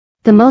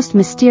The most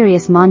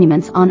mysterious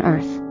monuments on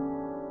Earth.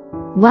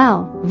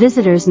 Wow,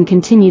 visitors and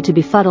continue to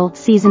befuddle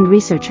seasoned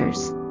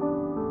researchers.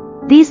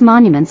 These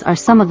monuments are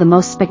some of the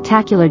most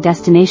spectacular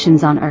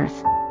destinations on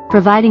Earth,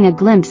 providing a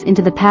glimpse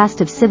into the past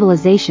of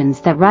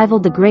civilizations that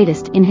rivaled the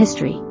greatest in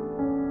history.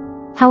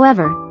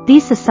 However,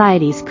 these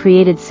societies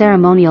created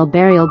ceremonial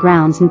burial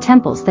grounds and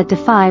temples that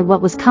defy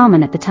what was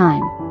common at the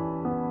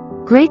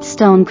time. Great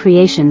stone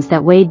creations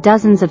that weighed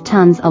dozens of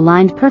tons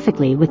aligned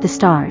perfectly with the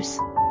stars.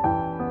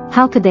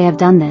 How could they have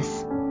done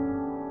this?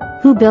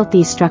 Who built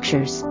these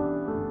structures?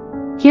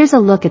 Here's a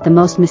look at the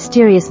most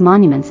mysterious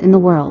monuments in the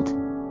world.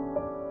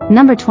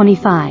 Number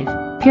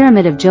 25,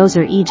 Pyramid of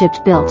Djoser,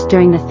 Egypt, built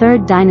during the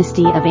 3rd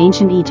dynasty of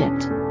ancient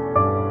Egypt.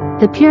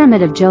 The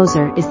Pyramid of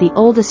Djoser is the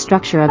oldest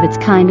structure of its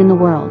kind in the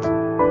world.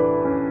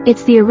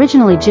 It's the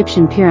original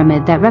Egyptian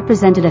pyramid that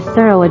represented a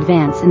thorough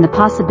advance in the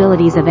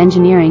possibilities of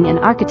engineering and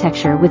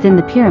architecture within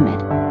the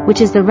pyramid,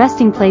 which is the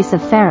resting place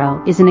of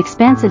Pharaoh, is an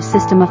expansive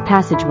system of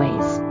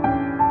passageways.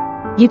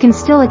 You can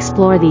still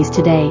explore these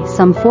today,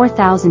 some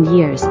 4,000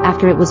 years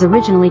after it was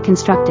originally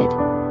constructed.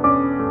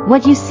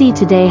 What you see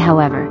today,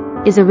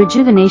 however, is a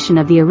rejuvenation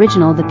of the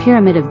original. The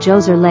Pyramid of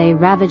Djoser lay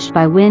ravaged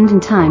by wind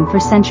and time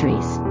for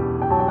centuries.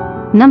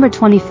 Number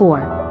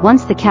 24,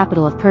 once the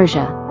capital of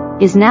Persia,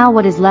 is now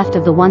what is left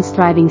of the once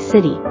thriving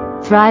city,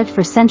 thrived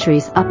for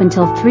centuries up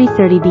until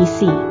 330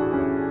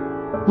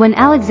 BC. When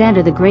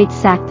Alexander the Great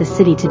sacked the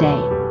city today,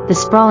 the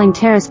sprawling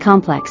terrace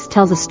complex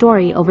tells a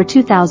story over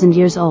 2,000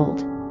 years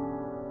old.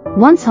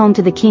 Once home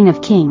to the King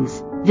of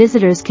Kings,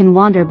 visitors can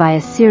wander by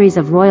a series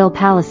of royal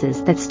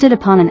palaces that stood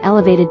upon an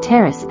elevated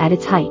terrace at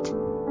its height.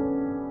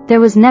 There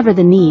was never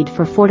the need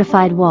for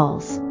fortified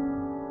walls,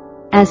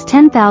 as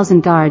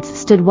 10,000 guards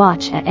stood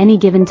watch at any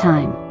given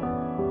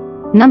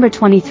time. Number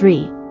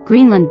 23,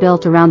 Greenland,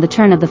 built around the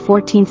turn of the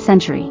 14th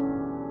century.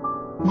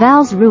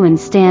 Val's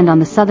ruins stand on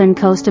the southern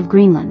coast of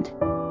Greenland.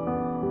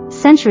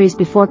 Centuries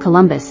before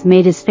Columbus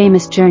made his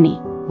famous journey,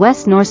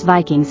 West Norse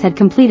Vikings had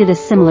completed a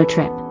similar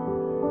trip,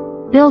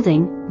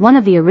 building one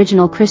of the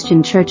original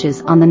Christian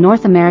churches on the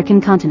North American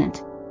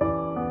continent.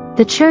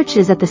 The church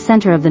is at the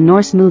center of the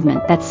Norse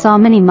movement that saw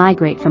many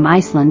migrate from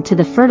Iceland to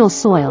the fertile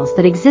soils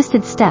that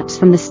existed steps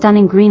from the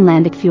stunning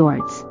Greenlandic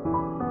fjords.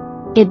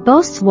 It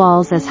boasts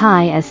walls as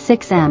high as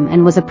 6 m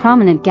and was a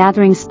prominent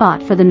gathering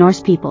spot for the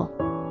Norse people.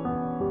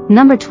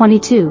 Number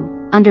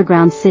 22,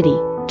 Underground City,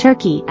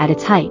 Turkey. At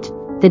its height,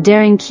 the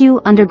daring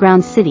Q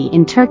underground city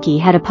in Turkey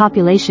had a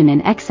population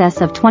in excess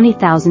of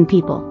 20,000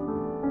 people.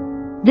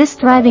 This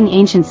thriving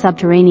ancient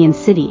subterranean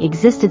city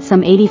existed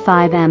some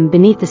 85 m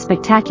beneath the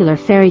spectacular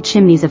fairy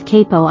chimneys of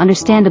Capo,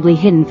 understandably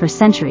hidden for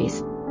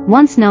centuries.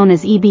 Once known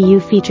as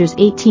EBU, features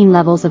 18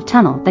 levels of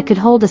tunnel that could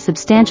hold a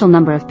substantial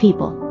number of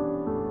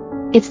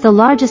people. It's the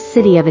largest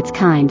city of its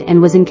kind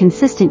and was in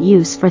consistent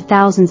use for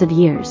thousands of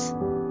years.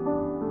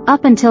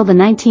 Up until the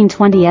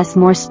 1920s,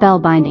 more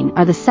spellbinding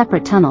are the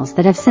separate tunnels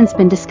that have since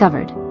been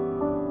discovered.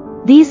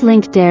 These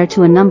link Dare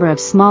to a number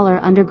of smaller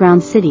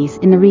underground cities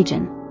in the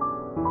region.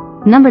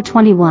 Number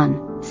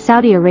 21,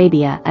 Saudi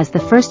Arabia. As the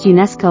first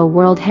UNESCO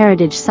World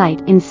Heritage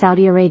Site in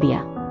Saudi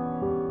Arabia,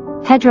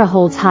 Hedra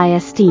holds high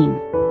esteem.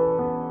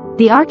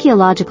 The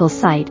archaeological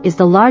site is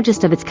the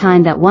largest of its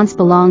kind that once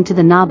belonged to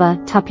the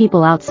Naba-Ta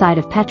people outside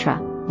of Petra.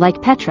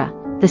 Like Petra,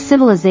 the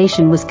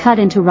civilization was cut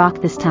into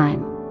rock, this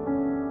time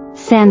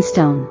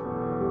sandstone.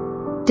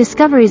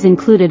 Discoveries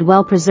included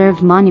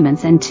well-preserved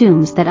monuments and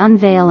tombs that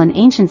unveil an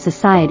ancient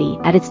society.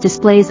 At its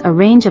displays a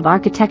range of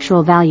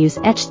architectural values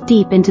etched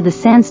deep into the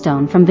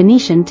sandstone from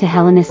Venetian to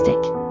Hellenistic.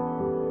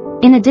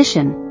 In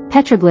addition,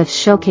 petroglyphs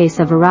showcase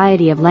a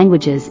variety of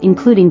languages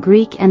including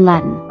Greek and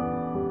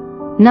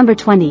Latin. Number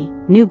 20,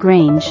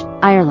 Newgrange,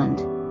 Ireland.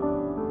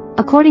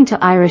 According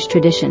to Irish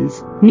traditions,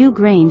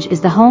 Newgrange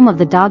is the home of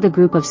the Daga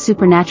group of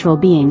supernatural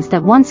beings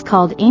that once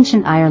called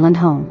ancient Ireland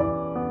home.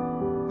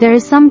 There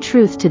is some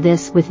truth to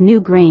this, with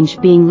Newgrange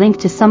being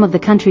linked to some of the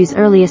country's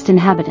earliest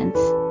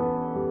inhabitants.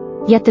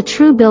 Yet the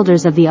true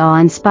builders of the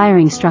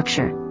awe-inspiring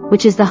structure,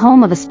 which is the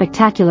home of a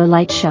spectacular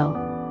light show,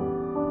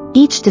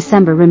 each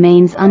December,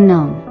 remains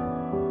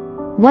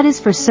unknown. What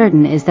is for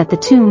certain is that the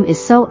tomb is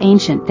so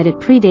ancient that it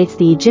predates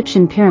the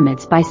Egyptian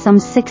pyramids by some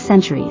 6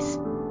 centuries.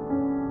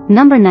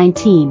 Number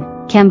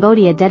 19,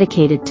 Cambodia,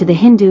 dedicated to the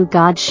Hindu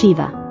god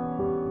Shiva.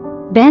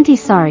 Banteay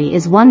Sari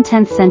is one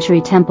 10th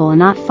century temple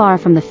not far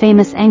from the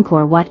famous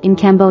Angkor Wat in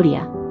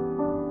Cambodia.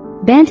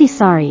 Banteay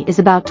Sari is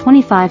about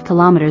 25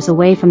 kilometers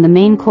away from the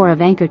main core of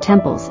Angkor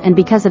temples, and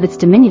because of its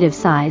diminutive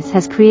size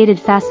has created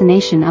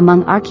fascination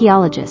among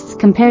archaeologists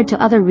compared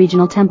to other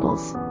regional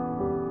temples.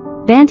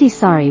 Banteay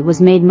Sari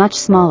was made much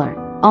smaller,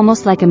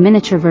 almost like a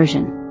miniature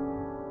version.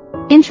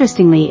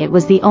 Interestingly, it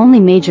was the only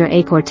major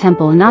Angkor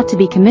temple not to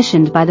be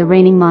commissioned by the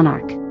reigning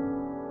monarch.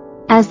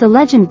 As the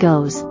legend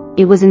goes,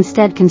 it was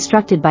instead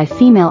constructed by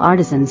female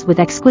artisans, with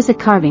exquisite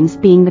carvings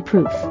being the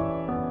proof.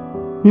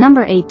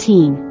 Number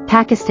 18,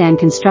 Pakistan,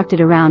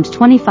 constructed around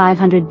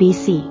 2500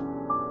 BC.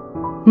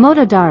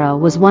 Mohenjo-daro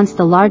was once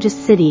the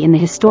largest city in the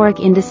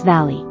historic Indus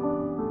Valley.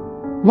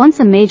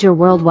 Once a major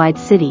worldwide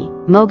city,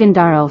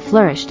 Mohenjo-daro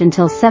flourished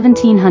until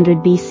 1700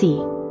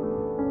 BC.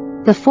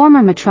 The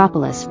former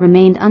metropolis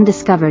remained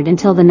undiscovered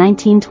until the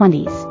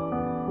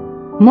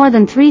 1920s. More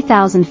than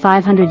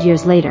 3,500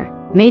 years later,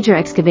 major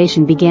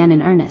excavation began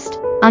in earnest,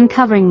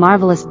 uncovering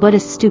marvelous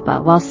Buddhist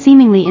stupa while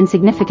seemingly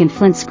insignificant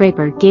flint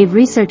scraper gave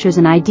researchers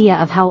an idea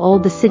of how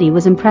old the city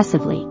was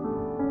impressively.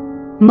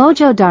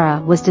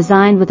 Mojo-dara was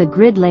designed with a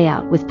grid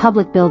layout with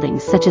public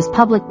buildings such as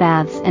public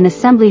baths and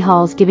assembly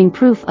halls giving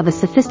proof of a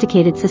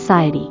sophisticated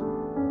society.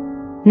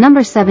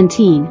 Number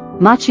 17,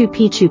 Machu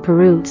Picchu,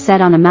 Peru,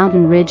 set on a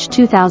mountain ridge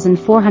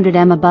 2,400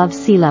 m above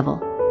sea level.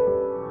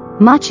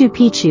 Machu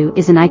Picchu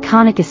is an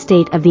iconic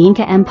estate of the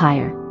Inca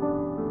Empire.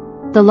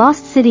 The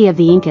lost city of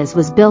the Incas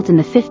was built in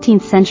the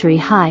 15th century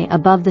high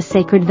above the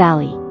Sacred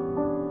Valley.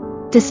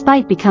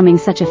 Despite becoming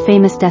such a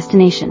famous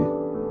destination,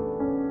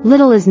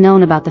 little is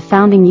known about the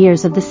founding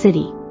years of the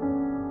city.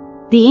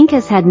 The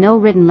Incas had no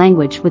written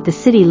language, with the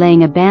city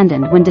laying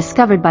abandoned when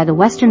discovered by the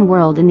Western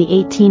world in the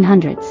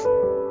 1800s.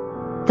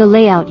 The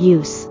layout,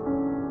 use,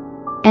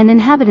 and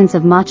inhabitants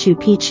of Machu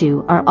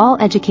Picchu are all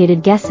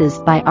educated guesses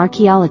by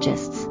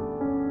archaeologists.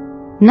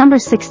 Number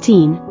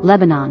 16,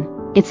 Lebanon.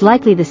 It's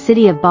likely the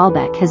city of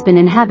Baalbek has been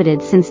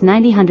inhabited since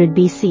 900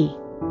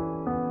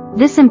 BC.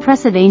 This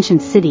impressive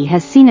ancient city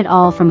has seen it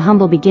all from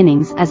humble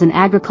beginnings as an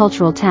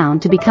agricultural town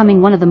to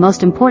becoming one of the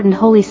most important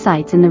holy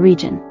sites in the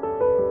region.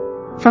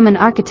 From an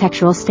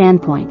architectural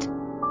standpoint,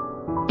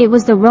 it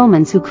was the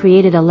Romans who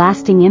created a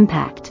lasting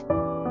impact.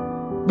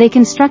 They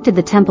constructed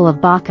the Temple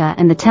of Baca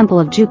and the Temple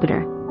of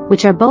Jupiter,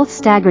 which are both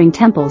staggering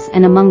temples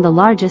and among the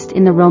largest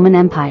in the Roman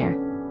Empire.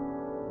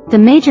 The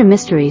major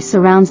mystery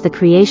surrounds the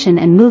creation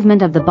and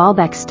movement of the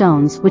Baalbek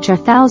stones, which are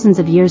thousands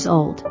of years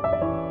old.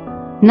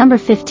 Number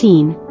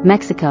 15,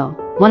 Mexico,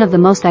 one of the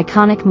most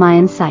iconic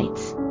Mayan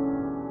sites.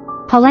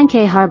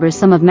 Palenque harbors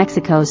some of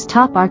Mexico's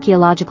top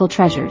archaeological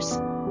treasures.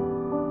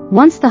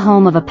 Once the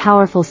home of a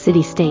powerful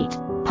city-state,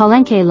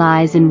 Palenque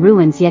lies in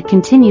ruins yet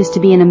continues to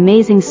be an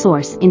amazing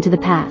source into the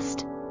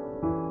past.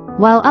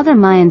 While other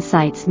Mayan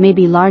sites may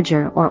be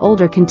larger or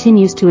older,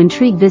 continues to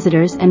intrigue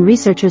visitors and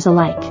researchers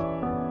alike.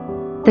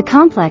 The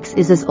complex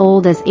is as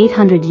old as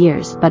 800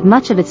 years, but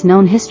much of its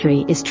known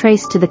history is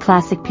traced to the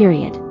Classic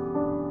period.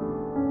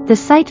 The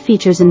site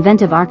features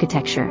inventive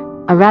architecture,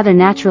 a rather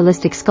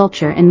naturalistic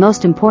sculpture and,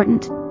 most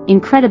important,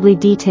 incredibly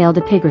detailed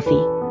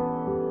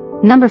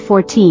epigraphy. Number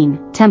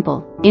 14,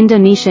 Temple,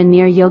 Indonesia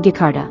near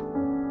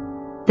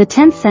Yogyakarta. The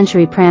 10th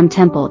century Pram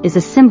Temple is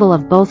a symbol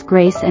of both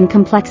grace and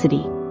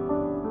complexity.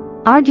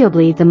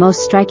 Arguably the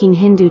most striking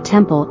Hindu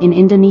temple in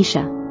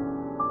Indonesia.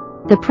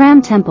 The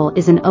Pram Temple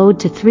is an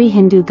ode to 3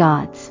 Hindu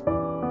gods.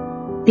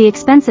 The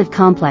expansive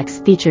complex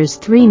features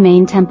 3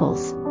 main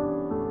temples.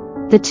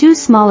 The 2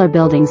 smaller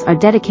buildings are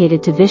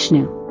dedicated to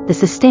Vishnu, the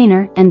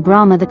sustainer, and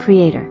Brahma, the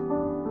creator.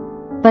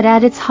 But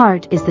at its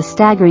heart is the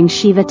staggering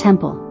Shiva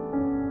Temple.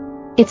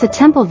 It's a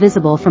temple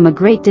visible from a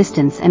great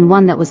distance and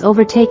one that was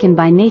overtaken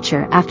by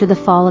nature after the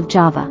fall of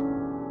Java,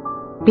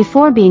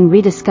 before being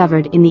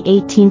rediscovered in the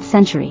 18th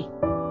century.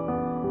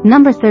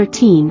 Number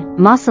 13,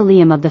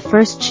 Mausoleum of the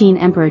First Qin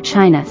Emperor,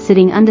 China,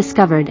 sitting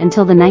undiscovered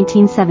until the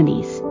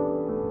 1970s.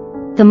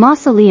 The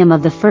Mausoleum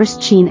of the First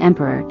Qin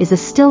Emperor is a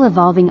still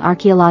evolving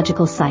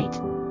archaeological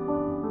site.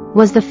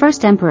 Was the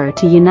first emperor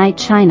to unite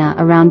China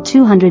around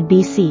 200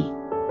 BC.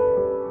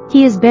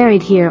 He is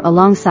buried here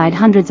alongside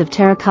hundreds of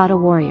terracotta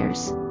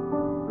warriors.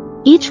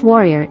 Each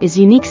warrior is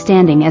unique,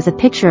 standing as a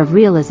picture of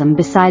realism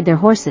beside their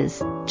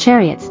horses,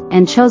 chariots,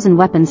 and chosen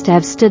weapons. To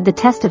have stood the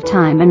test of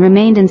time and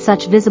remained in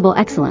such visible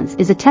excellence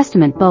is a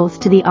testament both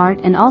to the art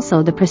and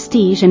also the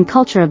prestige and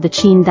culture of the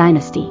Qin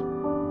dynasty.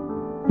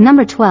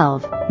 Number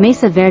 12,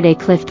 Mesa Verde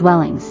Cliff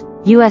Dwellings,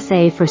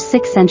 USA. For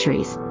 6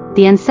 centuries,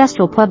 the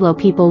ancestral Pueblo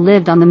people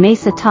lived on the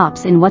mesa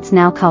tops in what's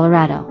now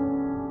Colorado.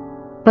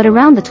 But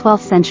around the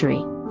 12th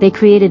century, they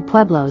created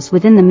pueblos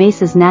within the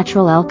mesa's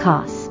natural El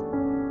Cas.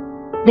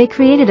 They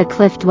created a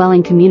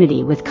cliff-dwelling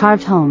community with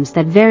carved homes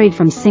that varied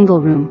from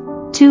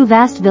single-room, 2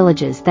 vast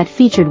villages that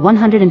featured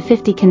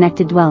 150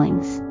 connected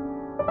dwellings.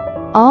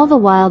 All the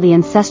while the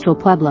ancestral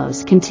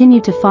pueblos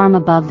continued to farm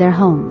above their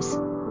homes.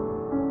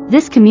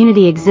 This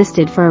community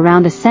existed for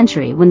around a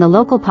century when the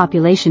local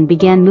population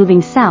began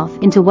moving south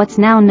into what's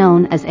now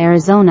known as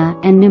Arizona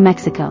and New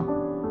Mexico.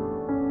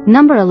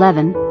 Number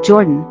 11,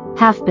 Jordan,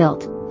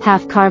 half-built,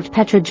 half-carved.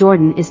 Petra,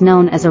 Jordan is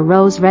known as a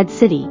rose-red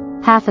city,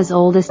 half as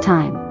old as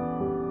time.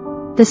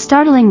 The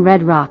startling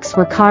red rocks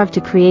were carved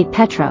to create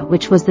Petra,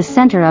 which was the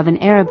center of an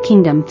Arab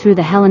kingdom through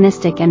the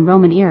Hellenistic and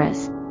Roman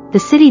eras. The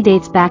city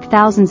dates back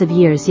thousands of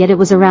years, yet it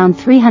was around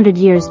 300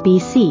 years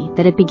BC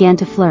that it began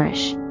to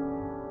flourish,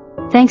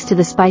 thanks to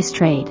the spice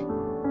trade.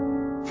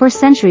 4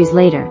 centuries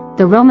later,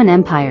 the Roman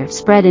Empire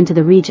spread into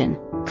the region,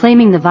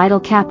 claiming the vital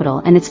capital,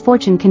 and its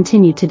fortune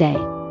continued today,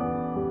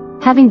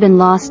 having been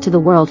lost to the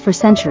world for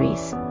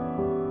centuries.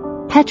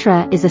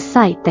 Petra is a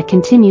site that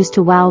continues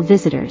to wow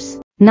visitors.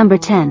 Number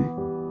 10.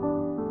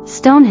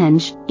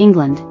 Stonehenge,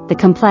 England, the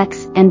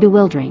complex and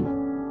bewildering.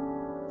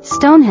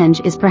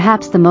 Stonehenge is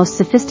perhaps the most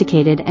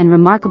sophisticated and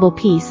remarkable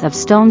piece of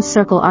stone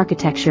circle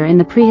architecture in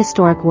the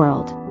prehistoric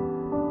world.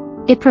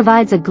 It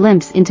provides a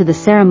glimpse into the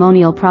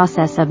ceremonial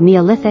process of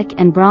Neolithic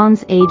and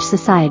Bronze Age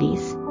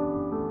societies.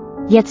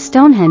 Yet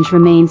Stonehenge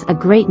remains a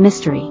great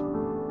mystery.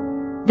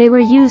 They were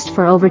used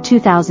for over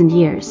 2,000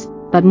 years,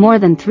 but more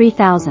than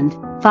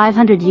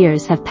 3,500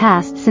 years have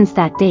passed since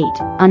that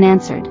date,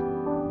 unanswered.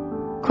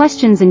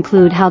 Questions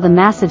include how the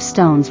massive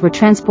stones were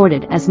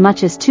transported as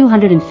much as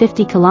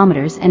 250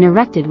 kilometers and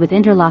erected with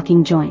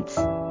interlocking joints.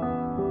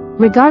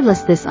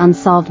 Regardless, this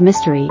unsolved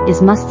mystery is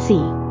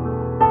must-see.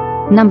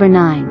 Number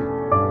 9.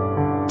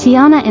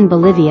 Tiana in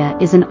Bolivia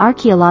is an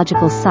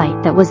archaeological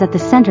site that was at the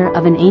center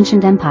of an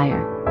ancient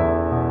empire.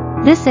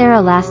 This era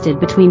lasted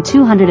between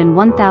 200 and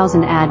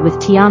 1000 AD, with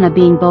Tiana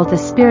being both a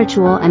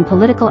spiritual and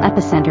political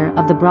epicenter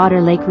of the broader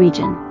lake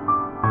region.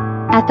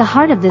 At the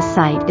heart of this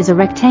site is a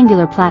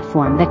rectangular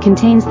platform that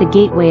contains the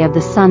gateway of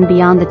the sun.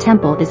 Beyond the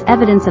temple is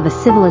evidence of a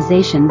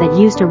civilization that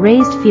used a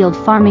raised field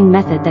farming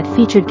method that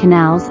featured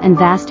canals and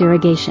vast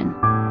irrigation.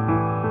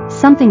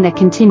 Something that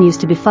continues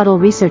to befuddle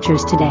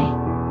researchers today.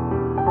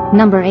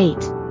 Number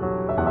 8.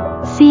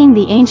 Seeing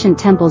the ancient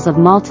temples of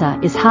Malta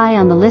is high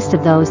on the list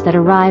of those that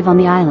arrive on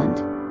the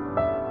island.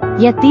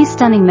 Yet these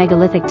stunning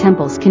megalithic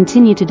temples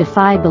continue to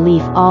defy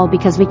belief, all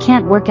because we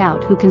can't work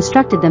out who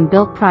constructed them.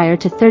 Built prior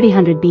to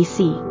 3000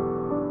 BC.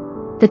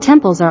 The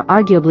temples are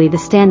arguably the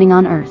standing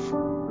on earth.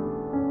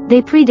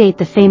 They predate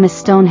the famous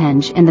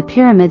Stonehenge and the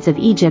pyramids of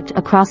Egypt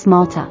across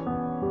Malta.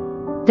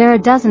 There are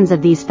dozens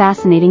of these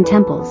fascinating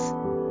temples.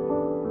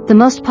 The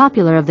most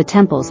popular of the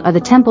temples are the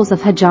temples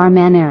of Hajar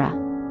Manara.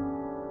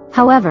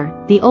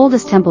 However, the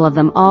oldest temple of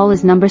them all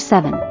is number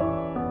 7.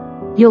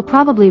 You'll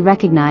probably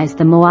recognize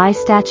the Moai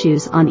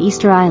statues on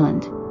Easter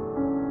Island.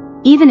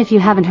 Even if you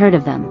haven't heard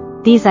of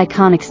them, these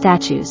iconic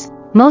statues,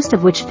 most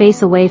of which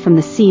face away from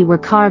the sea, were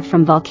carved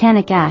from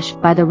volcanic ash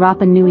by the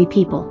Rapa Nui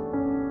people.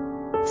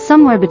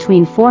 Somewhere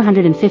between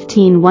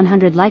 415 and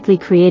 100, likely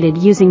created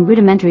using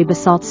rudimentary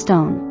basalt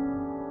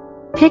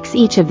stone. Picks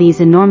each of these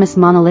enormous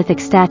monolithic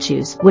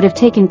statues would have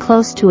taken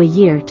close to a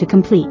year to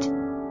complete.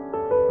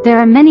 There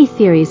are many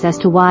theories as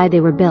to why they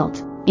were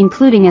built,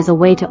 including as a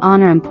way to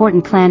honor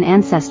important clan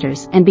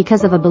ancestors and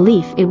because of a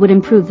belief it would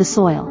improve the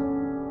soil.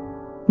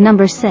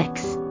 Number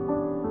 6.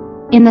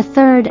 In the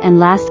third and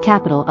last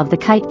capital of the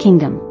Kite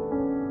Kingdom.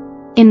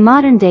 In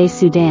modern-day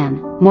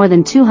Sudan, more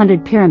than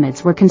 200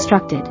 pyramids were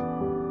constructed.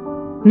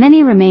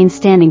 Many remain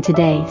standing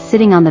today,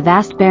 sitting on the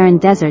vast barren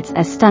deserts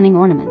as stunning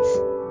ornaments.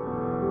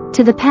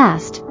 To the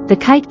past, the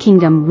Kite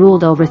Kingdom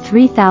ruled over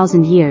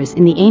 3,000 years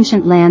in the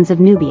ancient lands of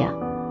Nubia.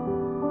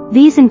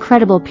 These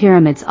incredible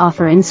pyramids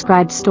offer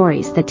inscribed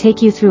stories that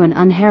take you through an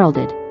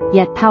unheralded,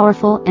 yet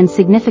powerful and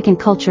significant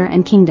culture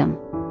and kingdom.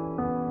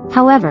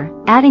 However,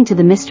 adding to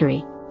the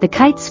mystery, the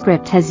Kite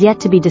script has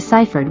yet to be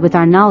deciphered, with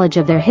our knowledge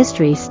of their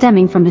history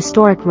stemming from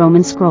historic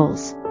Roman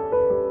scrolls.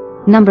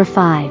 Number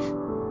 5.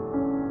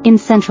 In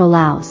central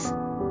Laos.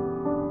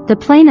 The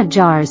Plain of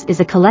Jars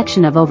is a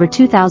collection of over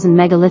 2,000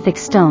 megalithic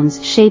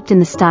stones shaped in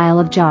the style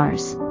of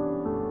jars.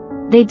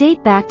 They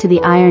date back to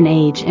the Iron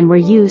Age and were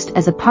used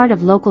as a part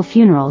of local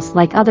funerals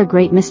like other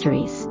great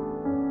mysteries.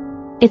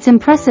 It's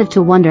impressive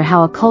to wonder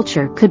how a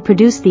culture could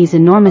produce these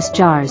enormous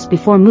jars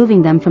before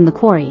moving them from the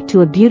quarry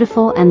to a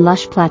beautiful and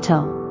lush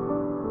plateau.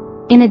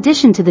 In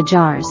addition to the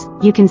jars,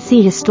 you can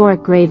see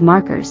historic grave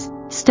markers,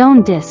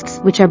 stone discs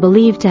which are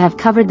believed to have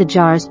covered the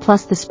jars,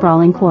 plus the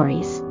sprawling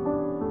quarries.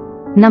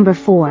 Number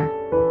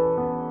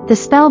 4. The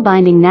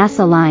spellbinding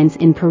NASA lines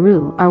in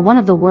Peru are one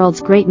of the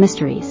world's great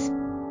mysteries.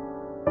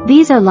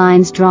 These are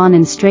lines drawn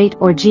in straight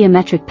or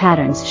geometric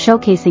patterns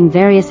showcasing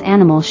various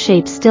animal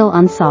shapes still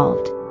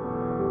unsolved.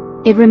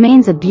 It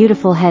remains a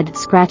beautiful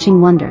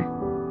head-scratching wonder.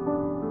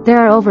 There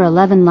are over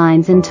 11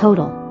 lines in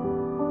total.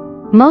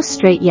 Most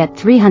straight, yet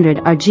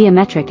 300 are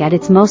geometric at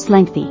its most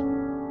lengthy.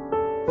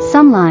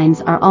 Some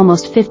lines are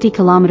almost 50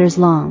 kilometers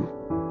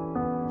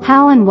long.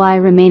 How and why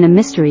remain a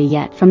mystery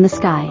yet from the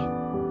sky.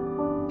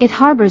 It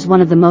harbors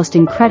one of the most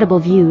incredible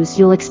views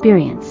you'll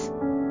experience.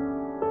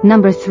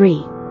 Number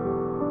 3.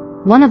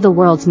 One of the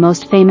world's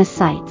most famous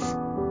sites.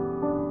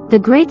 The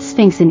Great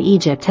Sphinx in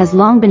Egypt has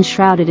long been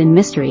shrouded in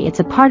mystery. It's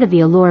a part of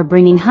the allure,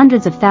 bringing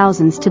hundreds of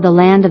thousands to the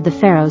land of the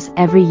pharaohs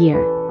every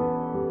year.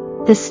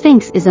 The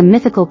Sphinx is a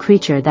mythical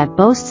creature that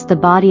boasts the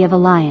body of a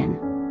lion.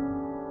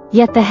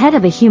 Yet the head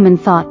of a human,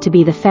 thought to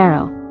be the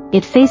pharaoh.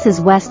 It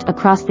faces west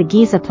across the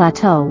Giza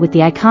Plateau, with the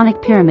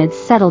iconic pyramids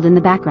settled in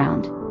the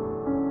background.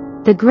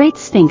 The Great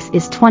Sphinx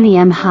is 20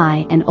 m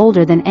high and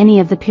older than any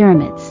of the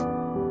pyramids.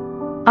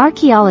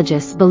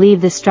 Archaeologists believe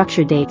this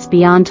structure dates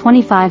beyond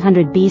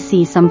 2500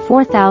 BC, some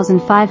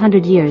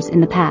 4,500 years in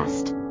the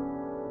past.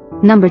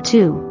 Number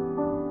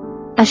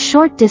 2. A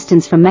short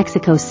distance from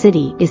Mexico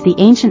City is the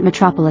ancient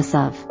metropolis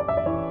of,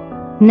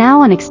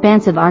 now an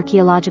expansive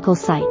archaeological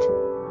site.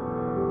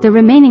 The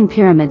remaining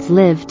pyramids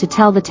live to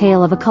tell the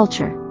tale of a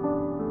culture.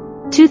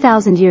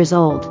 2,000 years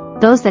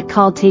old, those that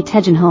called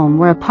Tetejan home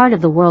were a part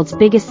of the world's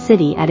biggest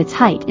city at its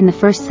height in the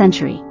 1st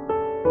century.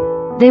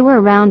 They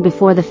were around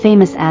before the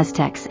famous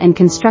Aztecs and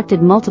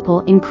constructed multiple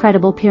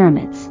incredible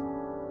pyramids.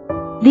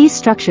 These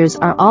structures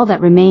are all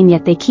that remain,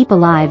 yet they keep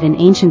alive in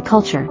ancient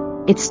culture,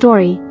 its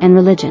story, and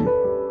religion.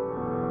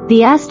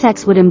 The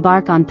Aztecs would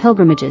embark on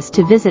pilgrimages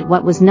to visit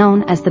what was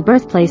known as the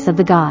birthplace of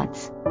the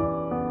gods.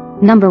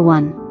 Number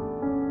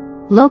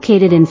 1.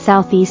 Located in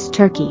southeast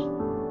Turkey.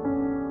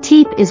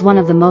 Tepe is one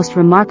of the most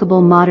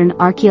remarkable modern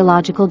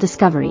archaeological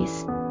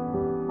discoveries.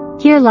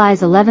 Here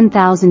lies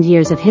 11,000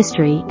 years of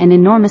history and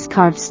enormous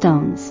carved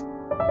stones.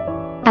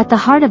 At the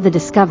heart of the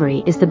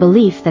discovery is the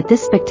belief that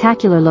this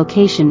spectacular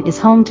location is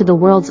home to the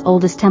world's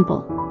oldest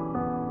temple.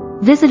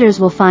 Visitors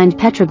will find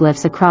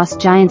petroglyphs across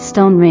giant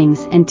stone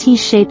rings and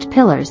T-shaped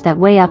pillars that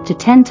weigh up to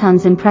 10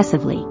 tons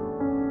impressively.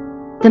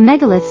 The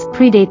megaliths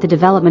predate the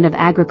development of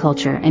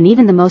agriculture and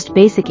even the most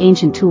basic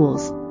ancient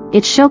tools.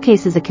 It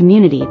showcases a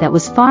community that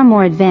was far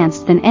more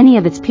advanced than any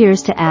of its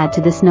peers. To add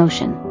to this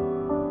notion,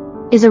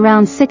 is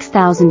around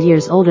 6,000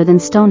 years older than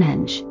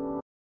Stonehenge.